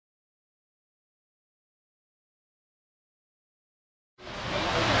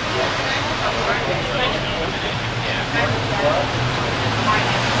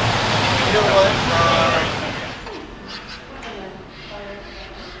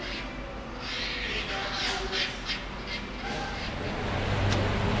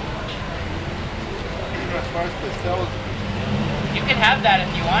You can have that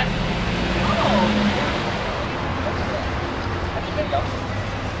if you want.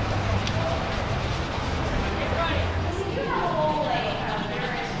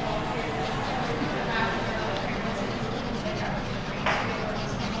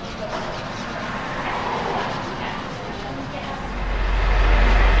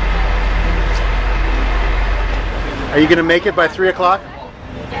 Are you going to make it by 3 o'clock?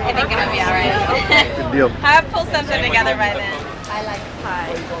 I think it'll be alright. Good deal. I'll pull something together by then. I like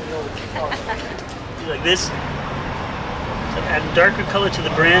pie. Like this. So add darker color to the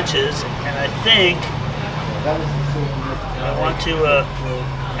branches, and I think I want to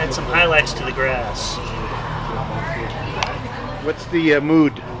add some highlights to the grass. What's the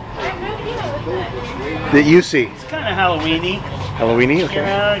mood that you see? It's kind of Halloween-y. Halloween-y, okay.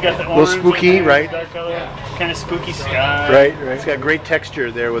 Yeah, got the a little orange spooky, in there, right? Dark color, kind of spooky sky. Right. It's got great texture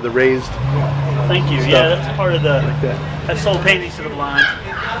there with the raised. Thank you. Stuff. Yeah, that's part of the. Like that. That's soul paintings to the blind.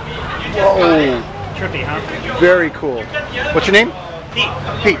 Whoa! Trippy, huh? Very cool. What's your name? Pete.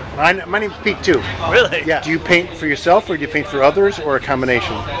 Pete. My name's Pete too. Really? Yeah. Do you paint for yourself, or do you paint for others, or a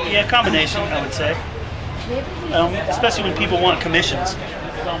combination? Yeah, combination, I would say. Especially when people want commissions.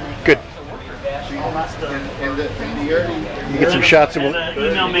 Good. You get some shots and we'll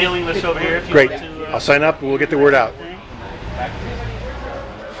email mailing list over here if you great. want to, I'll sign up and we'll get the word out.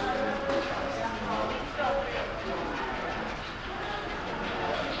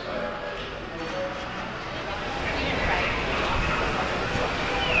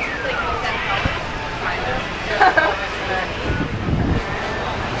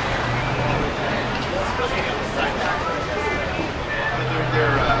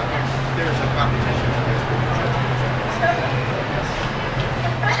 There's a competition.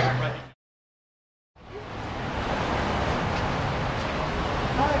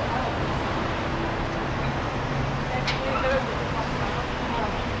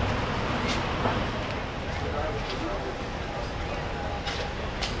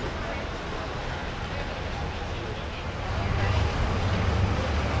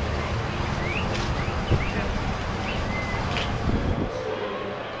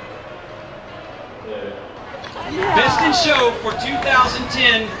 Best in Show for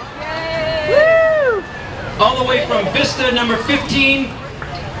 2010. Woo! All the way from Vista number 15,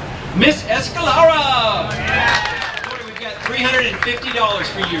 Miss Escalara. We've got $350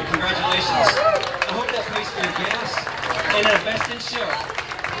 for you. Congratulations. I hope that pays for your gas. And Best in Show.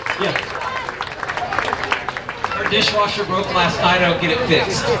 Yeah. Her dishwasher broke last night. I'll get it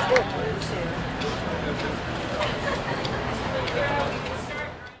fixed.